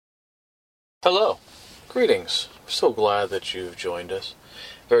Hello. Greetings. We're so glad that you've joined us.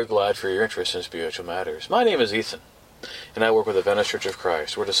 Very glad for your interest in spiritual matters. My name is Ethan, and I work with the Venice Church of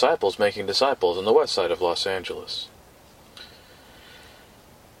Christ. We're disciples making disciples on the west side of Los Angeles.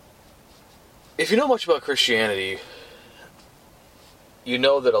 If you know much about Christianity, you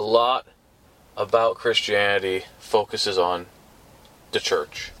know that a lot about Christianity focuses on the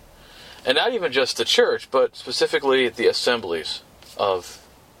church. And not even just the church, but specifically the assemblies of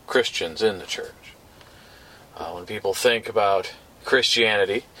Christians in the church. When people think about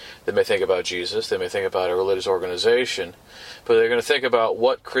Christianity, they may think about Jesus, they may think about a religious organization, but they're going to think about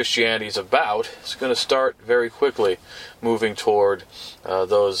what Christianity is about. It's going to start very quickly moving toward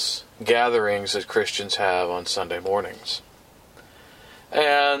those gatherings that Christians have on Sunday mornings.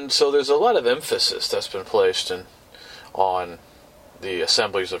 And so there's a lot of emphasis that's been placed on the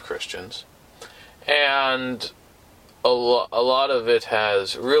assemblies of Christians. And a lot of it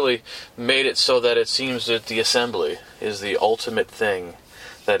has really made it so that it seems that the assembly is the ultimate thing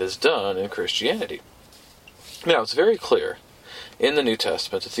that is done in Christianity. Now, it's very clear in the New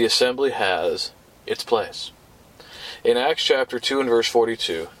Testament that the assembly has its place. In Acts chapter 2 and verse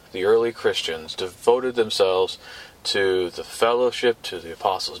 42, the early Christians devoted themselves to the fellowship, to the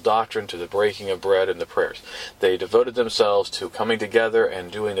apostles' doctrine, to the breaking of bread and the prayers. They devoted themselves to coming together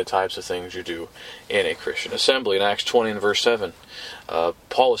and doing the types of things you do in a Christian assembly. In Acts 20 and verse 7,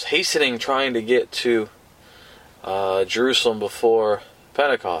 Paul was hastening, trying to get to Jerusalem before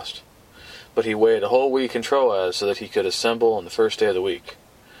Pentecost, but he waited a whole week in Troas so that he could assemble on the first day of the week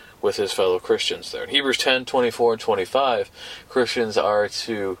with his fellow Christians there. In Hebrews 10, 24 and 25, Christians are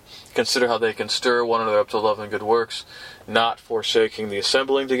to consider how they can stir one another up to love and good works, not forsaking the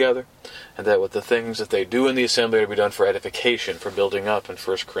assembling together, and that with the things that they do in the assembly are to be done for edification, for building up in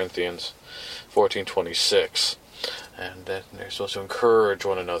 1 Corinthians 14:26. And that they're supposed to encourage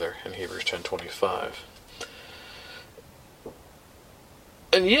one another in Hebrews 10:25.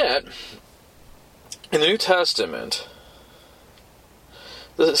 And yet, in the New Testament,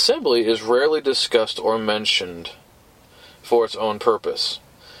 the assembly is rarely discussed or mentioned for its own purpose,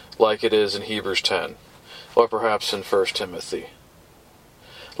 like it is in Hebrews 10, or perhaps in 1 Timothy.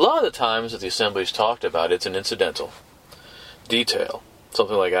 A lot of the times that the assembly is talked about, it's an incidental detail,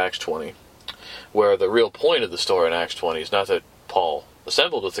 something like Acts 20, where the real point of the story in Acts 20 is not that Paul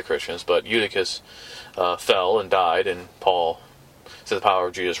assembled with the Christians, but Eutychus fell and died, and Paul, through the power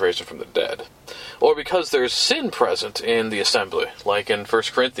of Jesus, raised him from the dead. Or because there's sin present in the assembly, like in 1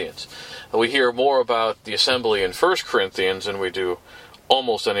 Corinthians. We hear more about the assembly in 1 Corinthians than we do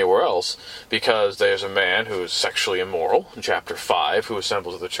almost anywhere else, because there's a man who is sexually immoral in chapter 5 who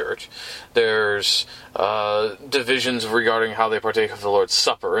assembles the church. There's divisions regarding how they partake of the Lord's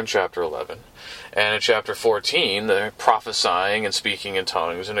Supper in chapter 11. And in chapter 14, they're prophesying and speaking in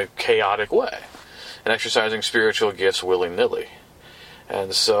tongues in a chaotic way, and exercising spiritual gifts willy-nilly.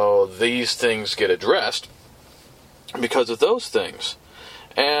 And so these things get addressed because of those things.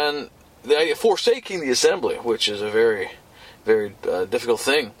 And the idea of forsaking the assembly, which is a very, very difficult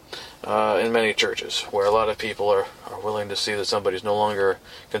thing in many churches, where a lot of people are willing to see that somebody's no longer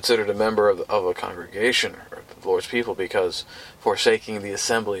considered a member of a congregation or the Lord's people, because forsaking the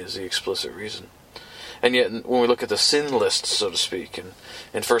assembly is the explicit reason. And yet, when we look at the sin list, so to speak, in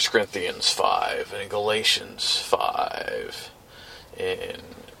 1 Corinthians 5, and in Galatians 5, in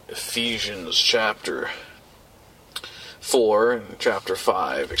Ephesians chapter 4 and chapter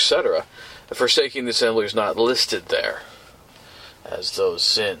 5, etc., forsaking the assembly is not listed there as those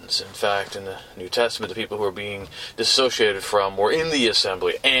sins. In fact, in the New Testament, the people who were being dissociated from were in the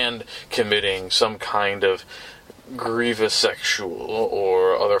assembly and committing some kind of grievous sexual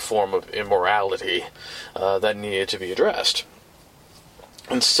or other form of immorality that needed to be addressed.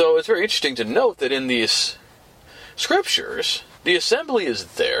 And so it's very interesting to note that in these scriptures, the assembly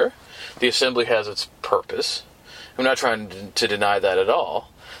is there. The assembly has its purpose. I'm not trying to deny that at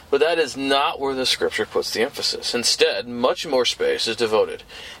all. But that is not where the scripture puts the emphasis. Instead, much more space is devoted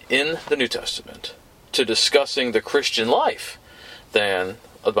in the New Testament to discussing the Christian life than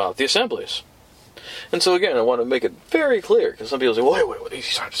about the assemblies. And so again, I want to make it very clear, because some people say, wait,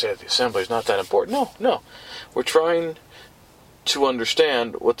 he's trying to say that the assembly is not that important. No. We're trying to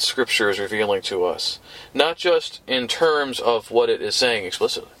understand what the Scripture is revealing to us. Not just in terms of what it is saying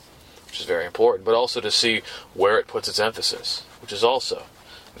explicitly, which is very important, but also to see where it puts its emphasis, which is also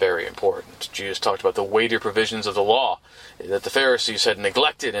very important. Jesus talked about the weightier provisions of the law that the Pharisees had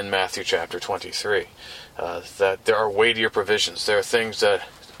neglected in Matthew chapter 23. That there are weightier provisions. There are things that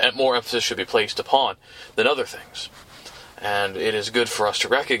more emphasis should be placed upon than other things. And it is good for us to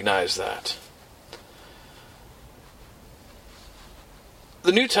recognize that.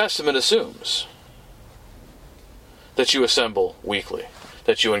 The New Testament assumes that you assemble weekly,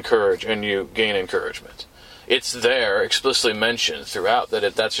 that you encourage and you gain encouragement. It's there explicitly mentioned throughout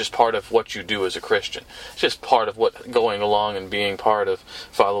that that's just part of what you do as a Christian. It's just part of what going along and being part of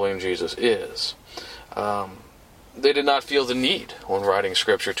following Jesus is. They did not feel the need when writing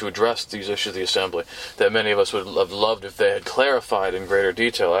Scripture to address these issues of the assembly that many of us would have loved if they had clarified in greater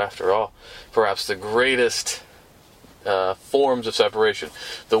detail. After all, perhaps the greatest forms of separation,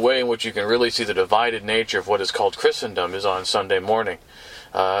 the way in which you can really see the divided nature of what is called Christendom, is on Sunday morning.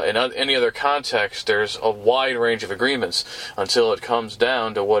 In any other context, there's a wide range of agreements until it comes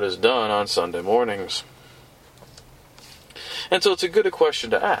down to what is done on Sunday mornings. And so it's a good question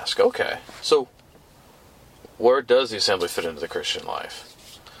to ask. Okay, so where does the assembly fit into the Christian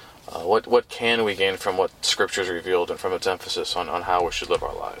life? What can we gain from what Scripture has revealed and from its emphasis on how we should live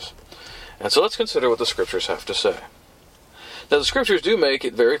our lives? And so let's consider what the Scriptures have to say. Now, the Scriptures do make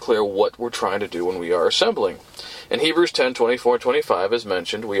it very clear what we're trying to do when we are assembling. In Hebrews 10, 24 and 25, as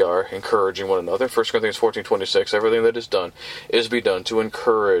mentioned, we are encouraging one another. 1 Corinthians 14, 26, everything that is done is to be done to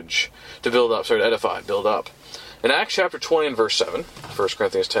encourage, to edify, build up. In Acts chapter 20 and verse 7, 1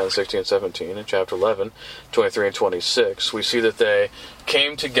 Corinthians 10, 16 and 17, and chapter 11, 23 and 26, we see that they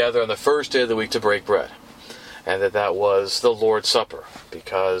came together on the first day of the week to break bread. And that was the Lord's Supper,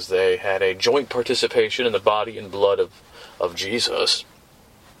 because they had a joint participation in the body and blood of Jesus.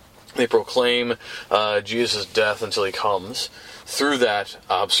 They proclaim Jesus' death until he comes through that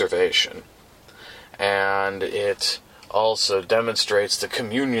observation. And it also demonstrates the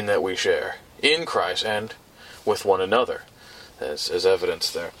communion that we share in Christ and with one another, as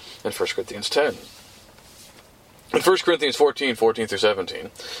evidenced there in 1 Corinthians 10. In 1 Corinthians 14 through 17,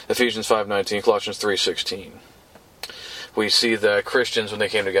 Ephesians 5:19, Colossians 3:16, we see that Christians, when they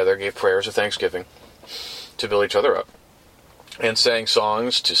came together, gave prayers of thanksgiving to build each other up, and sang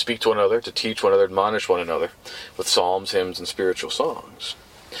songs to speak to one another, to teach one another, admonish one another with psalms, hymns, and spiritual songs.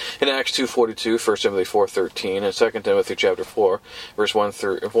 In Acts 2:42, 1 Timothy 4:13, and 2 Timothy chapter 4, verse 1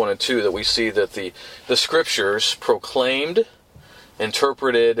 and 2, that we see that the Scriptures proclaimed,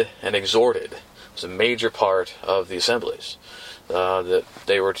 interpreted, and exhorted was a major part of the assemblies. That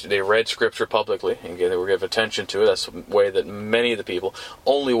they read Scripture publicly, and they were given attention to it. That's the way that many of the people,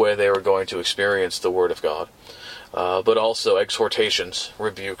 only way they were going to experience the Word of God. But also exhortations,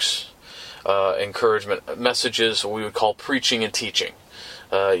 rebukes, encouragement, messages we would call preaching and teaching,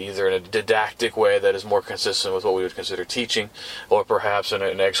 either in a didactic way that is more consistent with what we would consider teaching, or perhaps in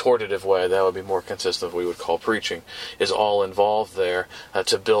an exhortative way that would be more consistent with what we would call preaching, is all involved there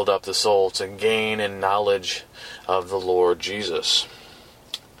to build up the soul, to gain in knowledge of the Lord Jesus.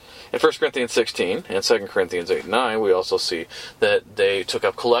 In 1 Corinthians 16 and 2 Corinthians 8-9, we also see that they took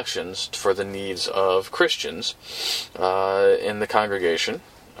up collections for the needs of Christians in the congregation,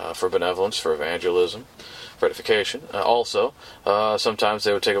 for benevolence, for evangelism, for edification. Also, sometimes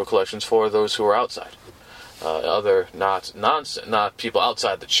they would take up collections for those who were outside. Not people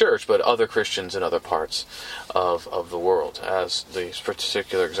outside the church, but other Christians in other parts of the world, as the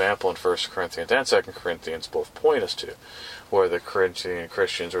particular example in 1 Corinthians and 2 Corinthians both point us to, where the Corinthian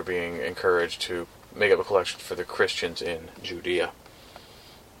Christians were being encouraged to make up a collection for the Christians in Judea.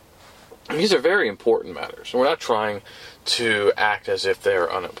 And these are very important matters. We're not trying to act as if they're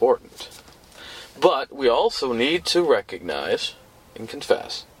unimportant. But we also need to recognize and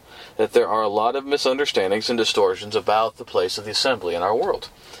confess that there are a lot of misunderstandings and distortions about the place of the assembly in our world.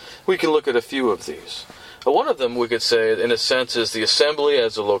 We can look at a few of these. One of them, we could say, in a sense, is the assembly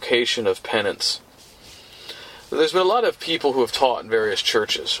as a location of penance. There's been a lot of people who have taught in various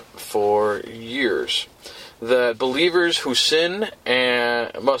churches for years that believers who sin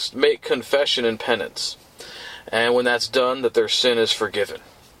must make confession and penance. And when that's done, that their sin is forgiven.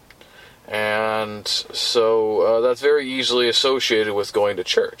 And so that's very easily associated with going to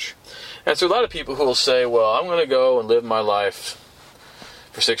church. And so a lot of people who will say, well, I'm going to go and live my life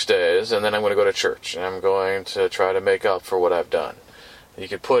for 6 days, and then I'm going to go to church, and I'm going to try to make up for what I've done. You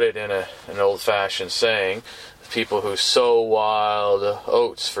could put it in an old-fashioned saying, people who sow wild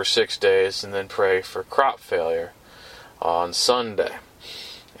oats for 6 days and then pray for crop failure on Sunday.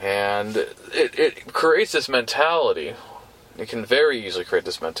 And it creates this mentality. It can very easily create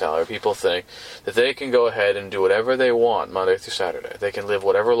this mentality. People think that they can go ahead and do whatever they want Monday through Saturday. They can live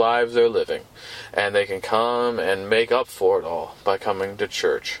whatever lives they're living. And they can come and make up for it all by coming to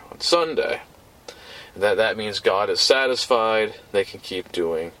church on Sunday. That means God is satisfied. They can keep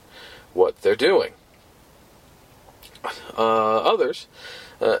doing what they're doing. Others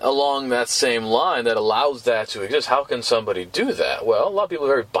along that same line that allows that to exist. How can somebody do that? Well, a lot of people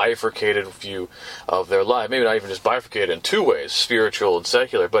have a very bifurcated view of their life. Maybe not even just bifurcated in two ways, spiritual and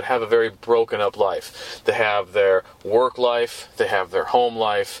secular, but have a very broken up life. They have their work life, they have their home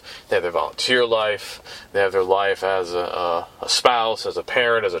life, they have their volunteer life, they have their life as a spouse, as a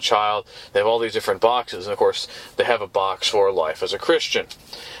parent, as a child. They have all these different boxes, and of course, they have a box for life as a Christian.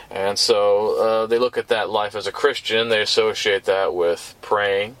 And so they look at that life as a Christian, they associate that with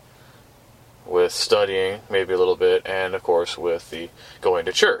praying, with studying, maybe a little bit, and of course with the going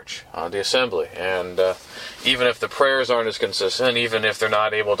to church, the assembly. And even if the prayers aren't as consistent, even if they're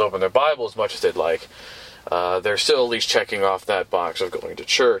not able to open their Bible as much as they'd like, they're still at least checking off that box of going to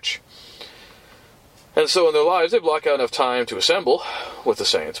church. And so in their lives, they block out enough time to assemble with the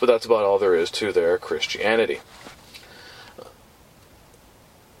saints, but that's about all there is to their Christianity.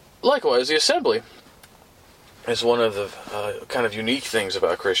 Likewise, the assembly is one of the kind of unique things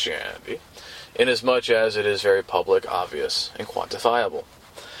about Christianity, inasmuch as it is very public, obvious, and quantifiable.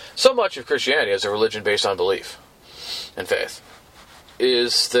 So much of Christianity as a religion based on belief and faith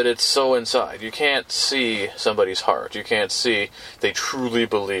is that it's so inside. You can't see somebody's heart. You can't see they truly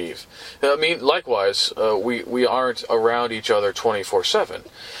believe. I mean, likewise, we aren't around each other 24/7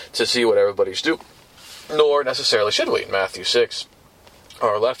 to see what everybody's doing, nor necessarily should we. In Matthew 6,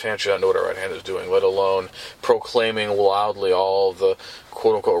 our left hand should not know what our right hand is doing, let alone proclaiming loudly all the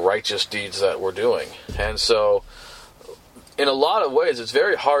quote-unquote righteous deeds that we're doing. And so, in a lot of ways, it's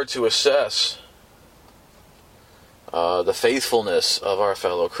very hard to assess the faithfulness of our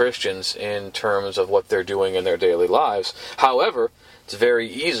fellow Christians in terms of what they're doing in their daily lives. However, it's very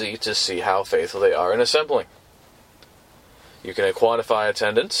easy to see how faithful they are in assembling. You can quantify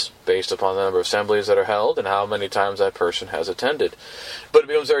attendance based upon the number of assemblies that are held and how many times that person has attended. But it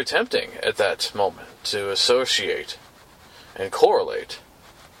becomes very tempting at that moment to associate and correlate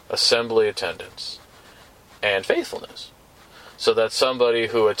assembly attendance and faithfulness, so that somebody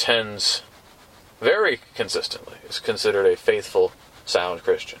who attends very consistently is considered a faithful, sound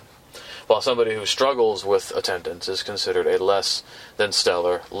Christian, while somebody who struggles with attendance is considered a less than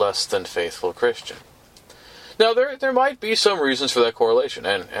stellar, less than faithful Christian. Now, there might be some reasons for that correlation,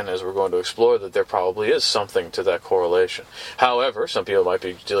 and as we're going to explore, that there probably is something to that correlation. However, some people might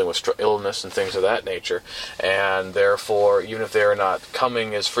be dealing with illness and things of that nature, and therefore, even if they're not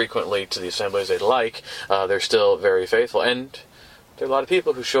coming as frequently to the assembly as they'd like, they're still very faithful. And there are a lot of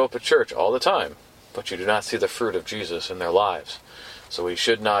people who show up at church all the time, but you do not see the fruit of Jesus in their lives. So we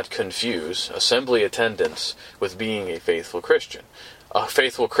should not confuse assembly attendance with being a faithful Christian. A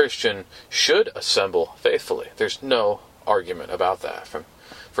faithful Christian should assemble faithfully. There's no argument about that. From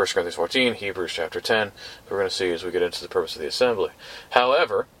 1 Corinthians 14, Hebrews chapter 10, we're going to see as we get into the purpose of the assembly.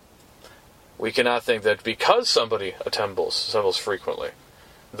 However, we cannot think that because somebody assembles frequently,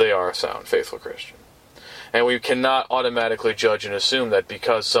 they are a sound, faithful Christian. And we cannot automatically judge and assume that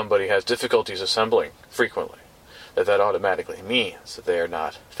because somebody has difficulties assembling frequently, that automatically means that they are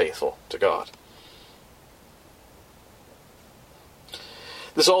not faithful to God.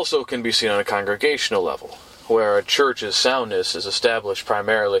 This also can be seen on a congregational level, where a church's soundness is established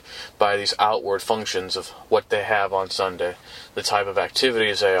primarily by these outward functions of what they have on Sunday, the type of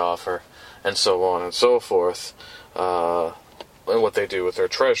activities they offer, and so on and so forth, and what they do with their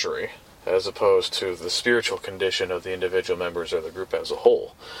treasury, as opposed to the spiritual condition of the individual members of the group as a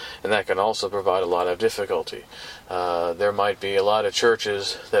whole. And that can also provide a lot of difficulty. There might be a lot of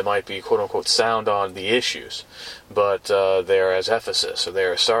churches that might be quote-unquote sound on the issues, but they are as Ephesus, or they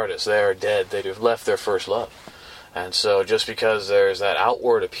are Sardis, they are dead, they've left their first love. And so just because there's that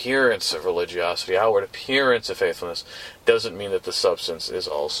outward appearance of religiosity, outward appearance of faithfulness, doesn't mean that the substance is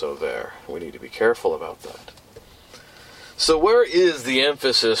also there. We need to be careful about that. So where is the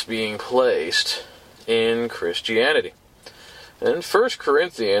emphasis being placed in Christianity? In 1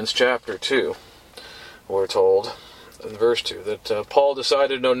 Corinthians chapter 2, we're told in verse 2 that Paul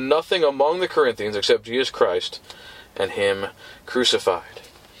decided to know nothing among the Corinthians except Jesus Christ and Him crucified.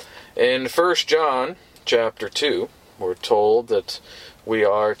 In 1 John chapter 2, we're told that we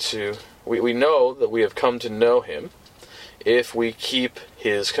know that we have come to know Him if we keep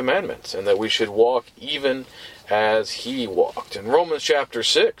His commandments, and that we should walk even as He walked. In Romans chapter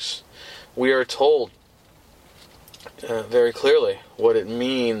 6, we are told very clearly what it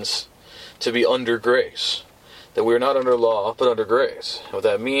means to be under grace. That we are not under law, but under grace. What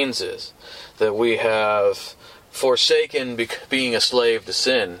that means is that we have forsaken being a slave to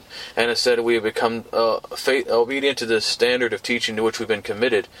sin, and instead we have become obedient to the standard of teaching to which we've been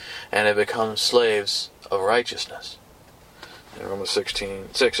committed, and have become slaves of righteousness. In Romans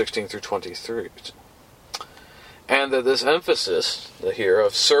 6:16 through 23. And that this emphasis here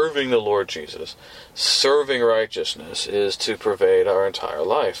of serving the Lord Jesus, serving righteousness, is to pervade our entire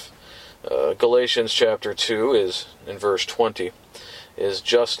life. Galatians chapter 2 is, in verse 20, is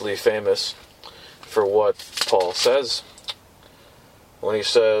justly famous for what Paul says when he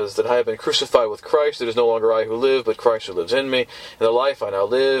says that I have been crucified with Christ. It is no longer I who live, but Christ who lives in me. In the life I now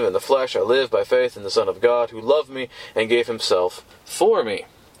live, in the flesh I live by faith in the Son of God, who loved me and gave himself for me.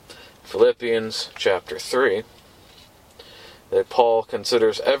 Philippians chapter 3, that Paul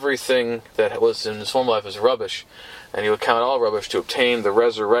considers everything that was in his former life as rubbish, and he would count all rubbish to obtain the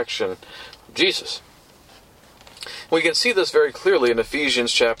resurrection of Jesus. We can see this very clearly in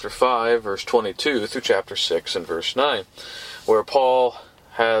Ephesians chapter 5, verse 22, through chapter 6 and verse 9, where Paul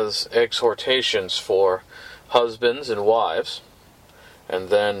has exhortations for husbands and wives, and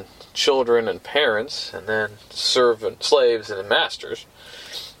then children and parents, and then slaves and masters.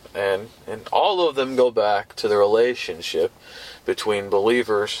 And all of them go back to the relationship between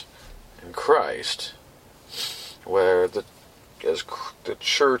believers and Christ, where as the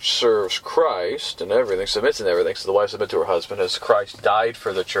church serves Christ and everything, submits in everything, so the wife submits to her husband as Christ died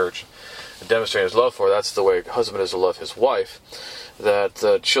for the church and demonstrated his love for her. That's the way a husband is to love his wife.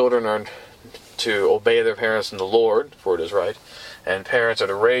 That children are to obey their parents in the Lord, for it is right, and parents are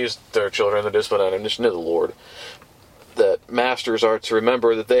to raise their children in the discipline and admonition of the Lord. That masters are to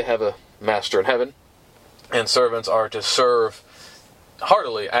remember that they have a master in heaven, and servants are to serve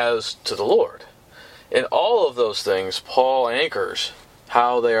heartily as to the Lord. In all of those things, Paul anchors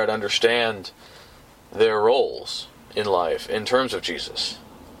how they are to understand their roles in life in terms of Jesus.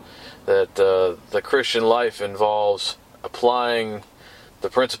 That the Christian life involves applying the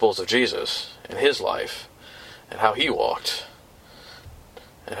principles of Jesus in his life, and how he walked,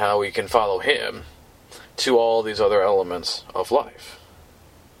 and how we can follow him to all these other elements of life.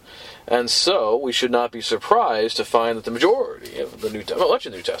 And so, we should not be surprised to find that the majority of the New Testament, much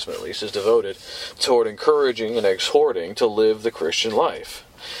of the New Testament at least, is devoted toward encouraging and exhorting to live the Christian life.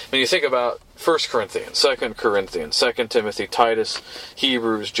 When you think about 1 Corinthians, 2 Corinthians, 2 Timothy, Titus,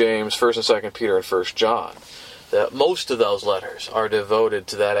 Hebrews, James, 1 and 2 Peter, and 1 John, that most of those letters are devoted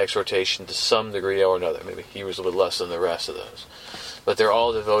to that exhortation to some degree or another. Maybe Hebrews a little bit less than the rest of those. But they're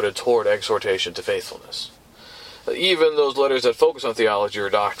all devoted toward exhortation to faithfulness. Even those letters that focus on theology or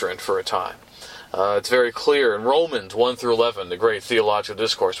doctrine for a time. It's very clear in Romans 1 through 11, the great theological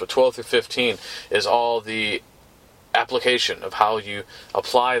discourse, but 12 through 15 is all the application of how you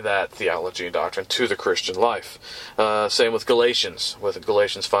apply that theology and doctrine to the Christian life. Same with Galatians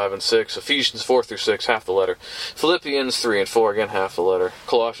 5 and 6, Ephesians 4 through 6, half the letter, Philippians 3 and 4, again half the letter,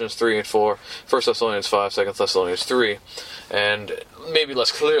 Colossians 3 and 4, 1 Thessalonians 5, 2 Thessalonians 3, and maybe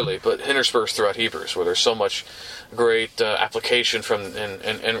less clearly, but interspersed throughout Hebrews, where there's so much great application from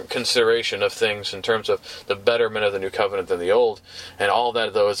and consideration of things in terms of the betterment of the new covenant than the old, and all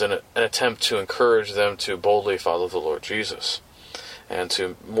that though is an attempt to encourage them to boldly follow the Lord Jesus and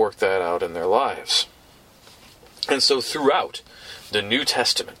to work that out in their lives. And so throughout the New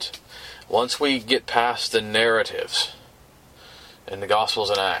Testament, once we get past the narratives in the Gospels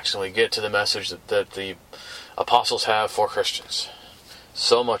and Acts, and we get to the message that the apostles have for Christians,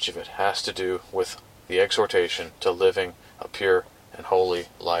 so much of it has to do with the exhortation to living a pure and holy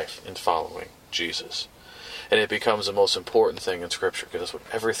life in following Jesus. And it becomes the most important thing in Scripture, because that's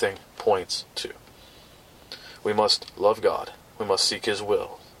what everything points to. We must love God. We must seek His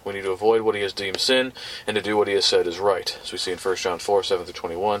will. We need to avoid what He has deemed sin, and to do what He has said is right, as we see in 1 John 4, 7 through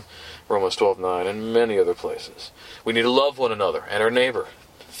 21, Romans 12, 9, and many other places. We need to love one another and our neighbor,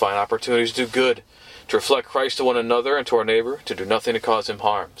 find opportunities to do good, to reflect Christ to one another and to our neighbor, to do nothing to cause him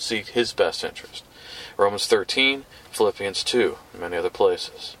harm, seek his best interest. Romans 13, Philippians 2, and many other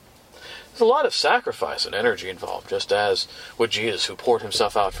places. There's a lot of sacrifice and energy involved, just as with Jesus, who poured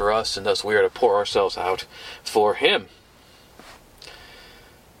himself out for us, and thus we are to pour ourselves out for him.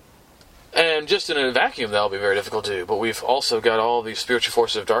 And just in a vacuum, that'll be very difficult to do, but we've also got all these spiritual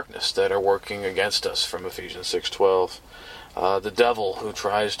forces of darkness that are working against us from Ephesians 6:12. The devil who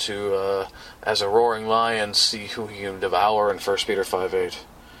tries to, as a roaring lion, see who he can devour in 1 Peter 5:8.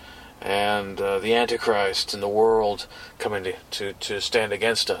 And the Antichrist and the world coming to stand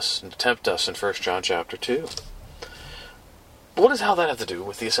against us and to tempt us in 1 John chapter 2. What does all that have to do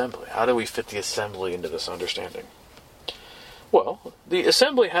with the assembly? How do we fit the assembly into this understanding? Well, the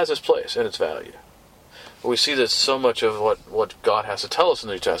assembly has its place and its value. We see that so much of what God has to tell us in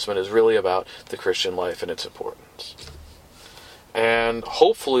the New Testament is really about the Christian life and its importance. And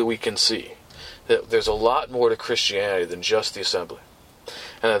hopefully we can see that there's a lot more to Christianity than just the assembly.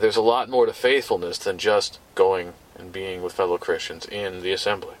 And that there's a lot more to faithfulness than just going and being with fellow Christians in the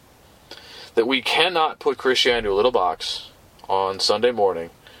assembly. That we cannot put Christianity in a little box on Sunday morning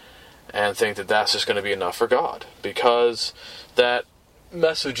and think that that's just going to be enough for God. Because that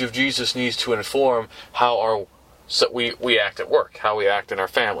message of Jesus needs to inform how we act at work, how we act in our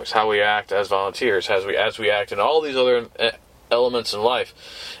families, how we act as volunteers, as we act in all these other elements in life,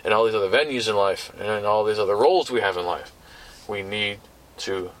 and all these other venues in life, and all these other roles we have in life. We need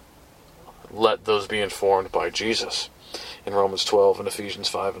to let those be informed by Jesus in Romans 12 and Ephesians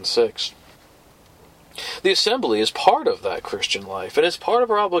 5 and 6. The assembly is part of that Christian life, and it's part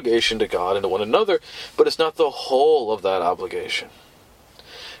of our obligation to God and to one another, but it's not the whole of that obligation.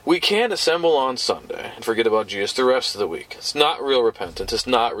 We can't assemble on Sunday and forget about Jesus the rest of the week. It's not real repentance. It's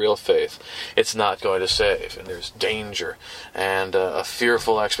not real faith. It's not going to save. And there's danger and a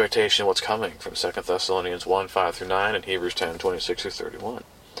fearful expectation of what's coming from 2 Thessalonians 1, 5 through 9 and Hebrews 10, 26 through 31.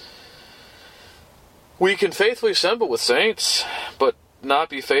 We can faithfully assemble with saints, but not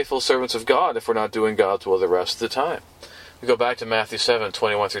be faithful servants of God if we're not doing God's will the rest of the time. We go back to Matthew 7,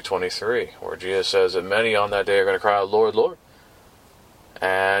 21 through 23, where Jesus says that many on that day are going to cry out, Lord, Lord.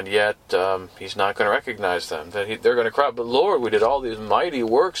 And yet, he's not going to recognize them. They're going to cry, but Lord, we did all these mighty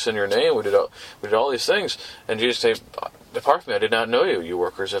works in your name. We did all these things. And Jesus said, depart from me, I did not know you, you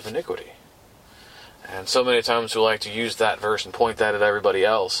workers of iniquity. And so many times we like to use that verse and point that at everybody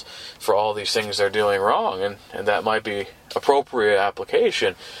else for all these things they're doing wrong. And that might be appropriate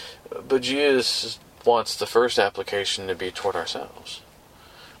application. But Jesus wants the first application to be toward ourselves.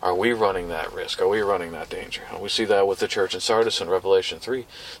 Are we running that risk? Are we running that danger? And we see that with the church in Sardis in Revelation 3. It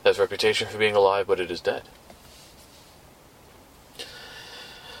has a reputation for being alive, but it is dead.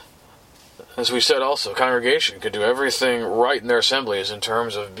 As we said also, congregation could do everything right in their assemblies in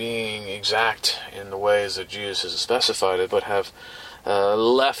terms of being exact in the ways that Jesus has specified it, but have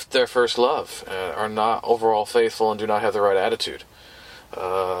left their first love, are not overall faithful, and do not have the right attitude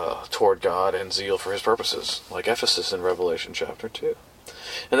toward God and zeal for His purposes, like Ephesus in Revelation chapter 2.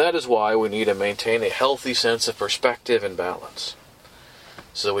 And that is why we need to maintain a healthy sense of perspective and balance,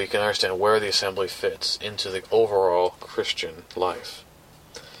 so that we can understand where the assembly fits into the overall Christian life.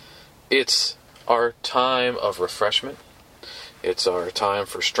 It's our time of refreshment. It's our time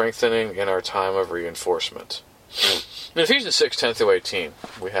for strengthening and our time of reinforcement. In Ephesians 6, 10 through 18,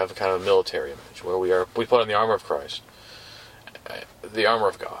 we have a kind of military image where we put on the armor of Christ, the armor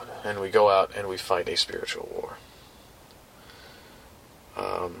of God, and we go out and we fight a spiritual war.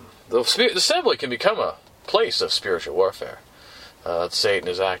 The assembly can become a place of spiritual warfare. Satan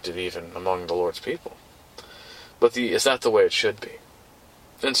is active even among the Lord's people. But it's not the way it should be.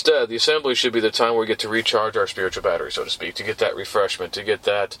 Instead, the assembly should be the time where we get to recharge our spiritual battery, so to speak, to get that refreshment, to get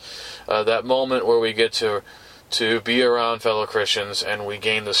that moment where we get to be around fellow Christians and we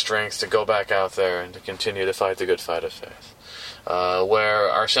gain the strength to go back out there and to continue to fight the good fight of faith. Where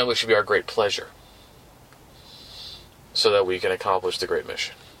our assembly should be our great pleasure, so that we can accomplish the great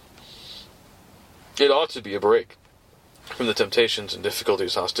mission. It ought to be a break from the temptations and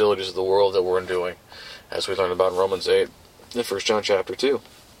difficulties, hostilities of the world that we're enduring, as we learned about in Romans 8 and 1 John chapter 2.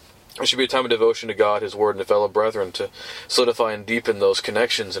 It should be a time of devotion to God, His Word, and to fellow brethren, to solidify and deepen those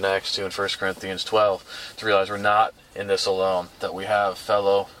connections in Acts 2 and 1 Corinthians 12, to realize we're not in this alone, that we have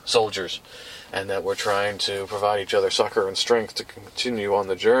fellow soldiers, and that we're trying to provide each other succor and strength to continue on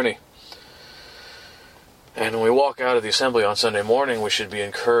the journey. And when we walk out of the assembly on Sunday morning, we should be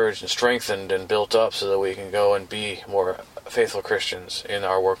encouraged and strengthened and built up so that we can go and be more faithful Christians in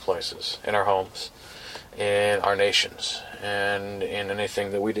our workplaces, in our homes, in our nations, and in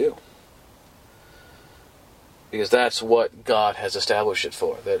anything that we do. Because that's what God has established it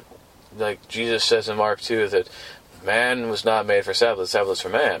for. That, like Jesus says in Mark 2, that man was not made for Sabbath, the Sabbath is for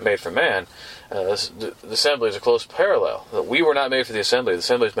man, made for man. The assembly is a close parallel. That we were not made for the assembly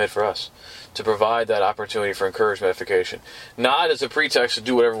is made for us, to provide that opportunity for encouragement, edification. Not as a pretext to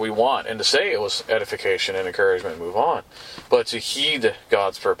do whatever we want and to say it was edification and encouragement and move on, but to heed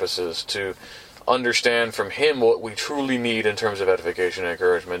God's purposes, to understand from Him what we truly need in terms of edification and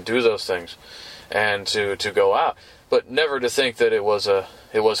encouragement, do those things, and to go out. But never to think that it was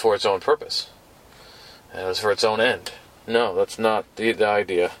for its own purpose. It was for its own end. No, that's not the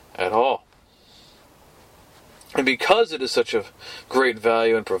idea at all. And because it is such a great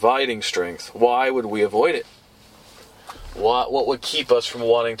value in providing strength, why would we avoid it? What would keep us from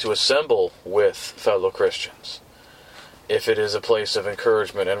wanting to assemble with fellow Christians if it is a place of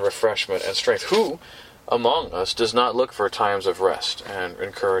encouragement and refreshment and strength? Who among us does not look for times of rest and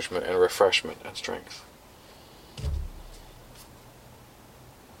encouragement and refreshment and strength?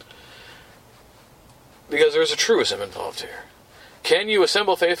 Because there's a truism involved here. Can you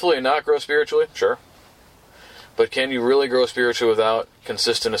assemble faithfully and not grow spiritually? Sure. But can you really grow spiritually without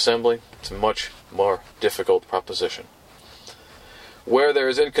consistent assembly? It's a much more difficult proposition. Where there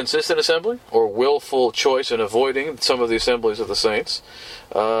is inconsistent assembly, or willful choice in avoiding some of the assemblies of the saints,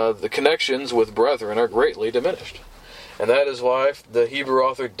 the connections with brethren are greatly diminished. And that is why the Hebrew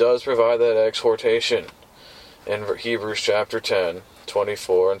author does provide that exhortation in Hebrews chapter 10,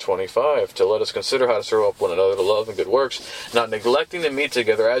 24 and 25, to let us consider how to stir up one another to love and good works, not neglecting to meet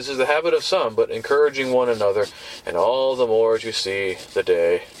together, as is the habit of some, but encouraging one another, and all the more as you see the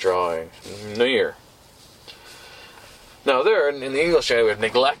day drawing near. Now there, in the English we have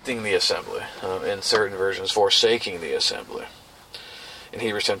neglecting the assembly, in certain versions, forsaking the assembly, in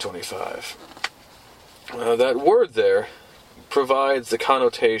Hebrews 10:25. That word there provides the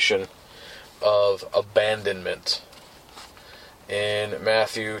connotation of abandonment. In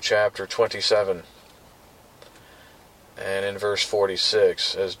Matthew chapter 27, and in verse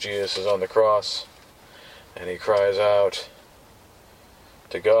 46, as Jesus is on the cross, and he cries out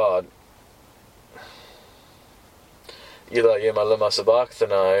to God, Eli, yema lema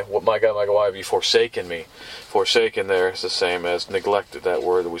sabachthani, my God, why have you forsaken me? Forsaken there is the same as neglected, that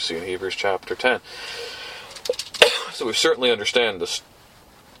word that we see in Hebrews chapter 10. So we certainly understand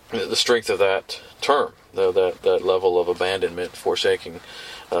the strength of that term, that level of abandonment, forsaking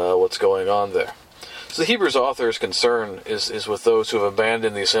what's going on there. So the Hebrews author's concern is with those who have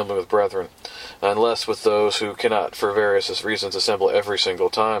abandoned the assembly with brethren, and less with those who cannot, for various reasons, assemble every single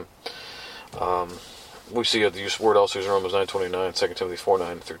time. We see the word also used in Romans 9:29, 2 Timothy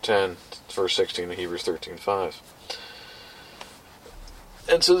 4:9 through 10, verse 16, and Hebrews 13:5.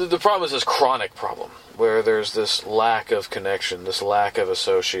 And so the problem is this chronic problem, where there's this lack of connection, this lack of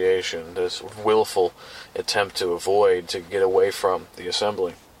association, this willful attempt to avoid, to get away from the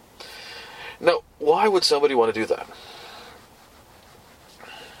assembly. Now, why would somebody want to do that?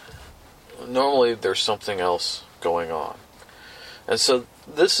 Normally, there's something else going on. And so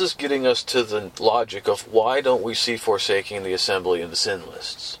this is getting us to the logic of why don't we see forsaking the assembly in the sin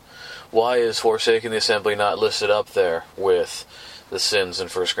lists? Why is forsaking the assembly not listed up there with the sins in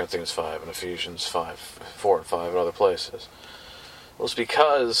 1 Corinthians 5 and Ephesians 4 and 5 and other places? Well, it's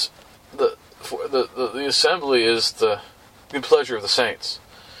because the assembly is the good pleasure of the saints.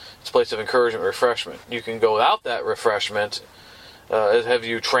 It's a place of encouragement, refreshment. You can go without that refreshment. Have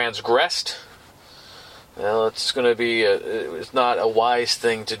you transgressed? Well, it's going to be it's not a wise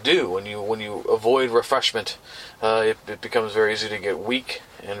thing to do. When you avoid refreshment, it becomes very easy to get weak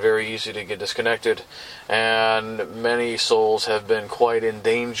and very easy to get disconnected, and many souls have been quite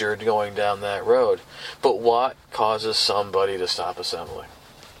endangered going down that road. But what causes somebody to stop assembling?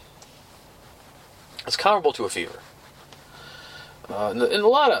 It's comparable to a fever. In a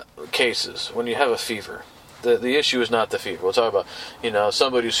lot of cases, when you have a fever, the issue is not the fever. We'll talk about,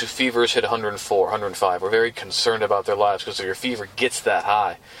 somebody whose fevers hit 104, 105. We're very concerned about their lives because if your fever gets that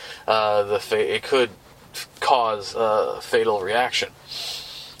high, it could cause a fatal reaction.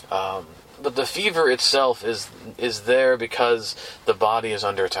 But the fever itself is there because the body is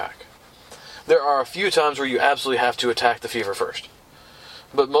under attack. There are a few times where you absolutely have to attack the fever first.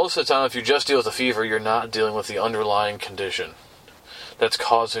 But most of the time, if you just deal with the fever, you're not dealing with the underlying condition that's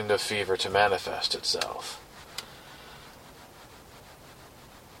causing the fever to manifest itself.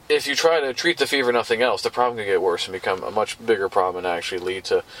 If you try to treat the fever nothing else, the problem can get worse and become a much bigger problem and actually lead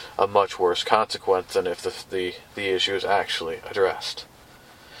to a much worse consequence than if the issue is actually addressed.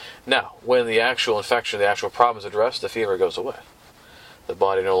 Now, when the actual infection, the actual problem is addressed, the fever goes away. The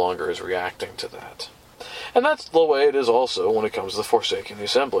body no longer is reacting to that. And that's the way it is also when it comes to the forsaking the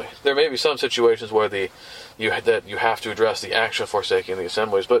assembly. There may be some situations where you have to address the actual forsaking the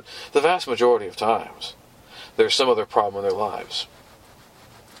assemblies, but the vast majority of times, there's some other problem in their lives.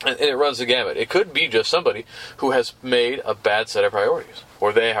 And it runs the gamut. It could be just somebody who has made a bad set of priorities,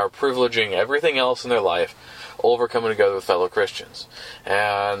 where they are privileging everything else in their life over coming together with fellow Christians.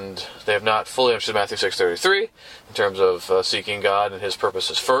 And they have not fully understood Matthew 6:33 in terms of seeking God and His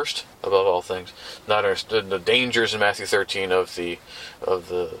purposes first, above all things. Not understood the dangers in Matthew 13 of the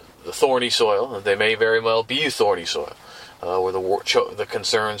thorny soil. And they may very well be thorny soil, where the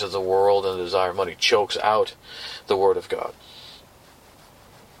concerns of the world and the desire of money chokes out the Word of God.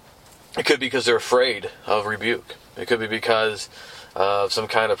 It could be because they're afraid of rebuke. It could be because of some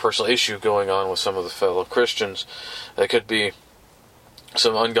kind of personal issue going on with some of the fellow Christians. It could be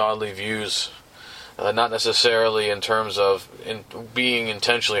some ungodly views, not necessarily in terms of being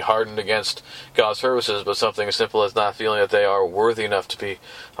intentionally hardened against God's purposes, but something as simple as not feeling that they are worthy enough to be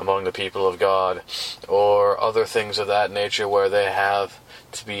among the people of God, or other things of that nature where they have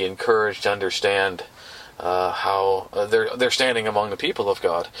to be encouraged to understand how they're standing among the people of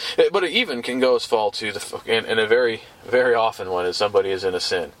God. But it even can go as far to in a very, very often when somebody is in a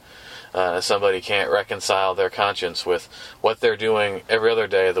sin. Somebody can't reconcile their conscience with what they're doing every other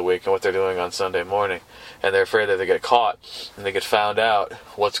day of the week and what they're doing on Sunday morning. And they're afraid that they get caught and they get found out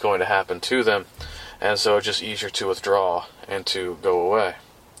what's going to happen to them. And so it's just easier to withdraw and to go away.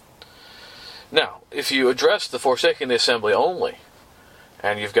 Now, if you address the forsaking the assembly only,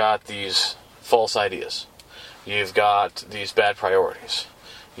 and you've got these false ideas, you've got these bad priorities,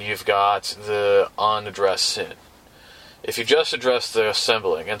 you've got the unaddressed sin, if you just address the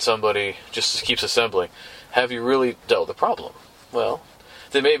assembling and somebody just keeps assembling, have you really dealt with the problem? Well,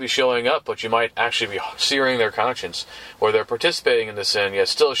 they may be showing up, but you might actually be searing their conscience, or they're participating in the sin, yet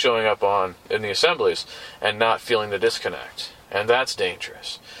still showing up in the assemblies and not feeling the disconnect. And that's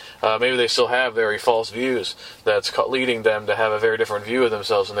dangerous. Maybe they still have very false views that's leading them to have a very different view of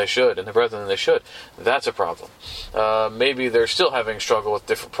themselves than they should, and the brethren than they should. That's a problem. Maybe they're still having struggle with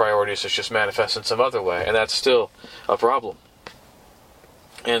different priorities that's just manifest in some other way, and that's still a problem.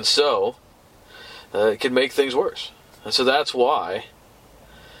 And so, it can make things worse. And so that's why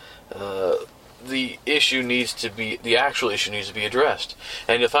the actual issue needs to be addressed.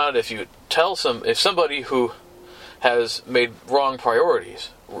 And you'll find if somebody who has made wrong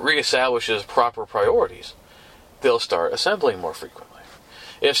priorities reestablishes proper priorities, they'll start assembling more frequently.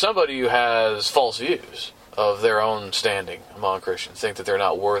 If somebody who has false views of their own standing among Christians, think that they're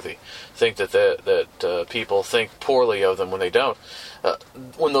not worthy, think that people think poorly of them when they don't,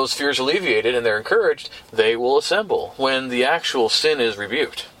 when those fears are alleviated and they're encouraged, they will assemble when the actual sin is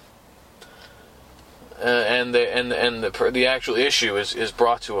rebuked. And the actual issue is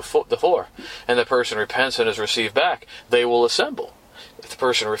brought to the fore, and the person repents and is received back, they will assemble. If the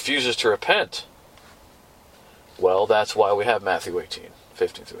person refuses to repent, well, that's why we have Matthew 18,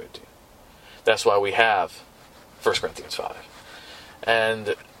 15 through 18. That's why we have 1 Corinthians 5.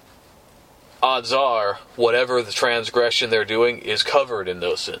 And odds are, whatever the transgression they're doing is covered in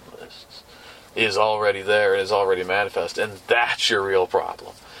those sin lists, is already there and is already manifest, and that's your real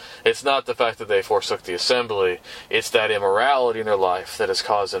problem. It's not the fact that they forsook the assembly, it's that immorality in their life that has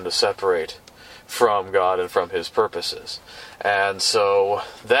caused them to separate from God and from His purposes. And so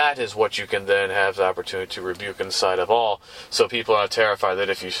that is what you can then have the opportunity to rebuke in the sight of all, so people are not terrified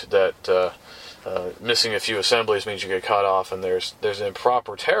that missing a few assemblies means you get cut off and there's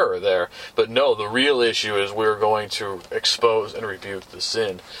improper terror there. But no, the real issue is we're going to expose and rebuke the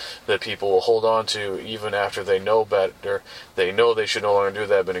sin that people will hold on to even after they know better. They know they should no longer do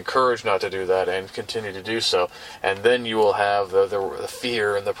that, but encouraged not to do that and continue to do so. And then you will have the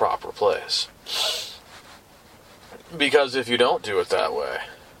fear in the proper place. Because if you don't do it that way,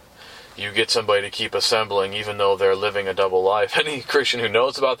 you get somebody to keep assembling even though they're living a double life. Any Christian who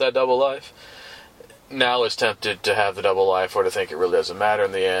knows about that double life now is tempted to have the double life, or to think it really doesn't matter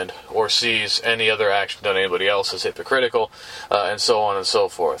in the end, or sees any other action done anybody else as hypocritical, and so on and so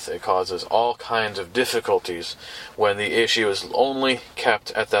forth. It causes all kinds of difficulties when the issue is only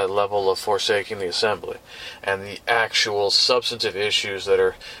kept at that level of forsaking the assembly, and the actual substantive issues that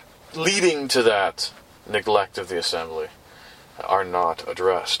are leading to that neglect of the assembly are not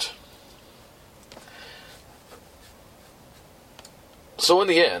addressed. So in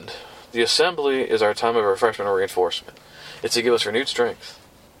the end, the assembly is our time of refreshment and reinforcement. It's to give us renewed strength,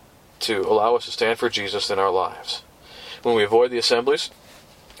 to allow us to stand for Jesus in our lives. When we avoid the assemblies,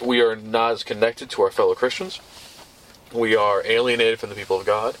 we are not as connected to our fellow Christians. We are alienated from the people of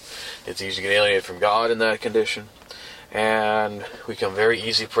God. It's easy to get alienated from God in that condition. And we can very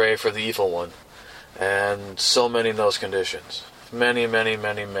easily pray for the evil one. And so many in those conditions. Many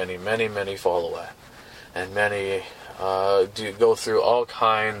fall away. And many do go through all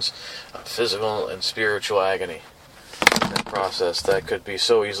kinds of physical and spiritual agony in that process that could be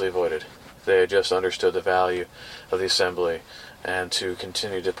so easily avoided. They had just understood the value of the assembly and to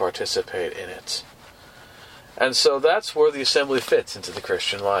continue to participate in it. And so that's where the assembly fits into the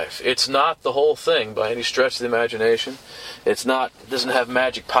Christian life. It's not the whole thing by any stretch of the imagination. It doesn't have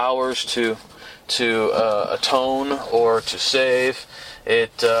magic powers to atone or to save.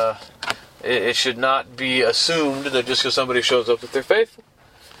 It should not be assumed that just because somebody shows up that they're faithful.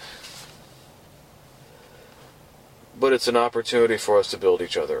 But it's an opportunity for us to build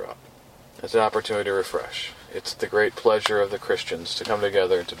each other up. It's an opportunity to refresh. It's the great pleasure of the Christians to come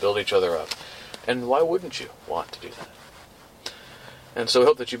together and to build each other up. And why wouldn't you want to do that? And so I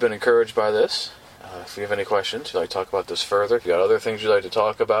hope that you've been encouraged by this. If you have any questions, you'd like to talk about this further, if you got other things you'd like to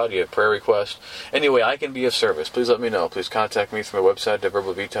talk about, you have prayer requests, any way I can be of service, please let me know. Please contact me through my website,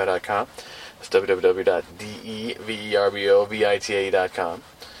 deverbovitae.com. That's www.deverbovitae.com.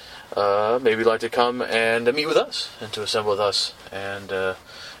 maybe you'd like to come and meet with us and to assemble with us. And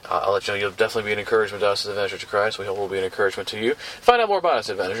I'll let you know you'll definitely be an encouragement to us at Adventist Church of Christ. We hope we'll be an encouragement to you. Find out more about us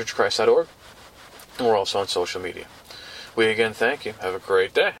at AdventistChurchOfChrist.org. And we're also on social media. We again thank you. Have a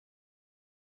great day.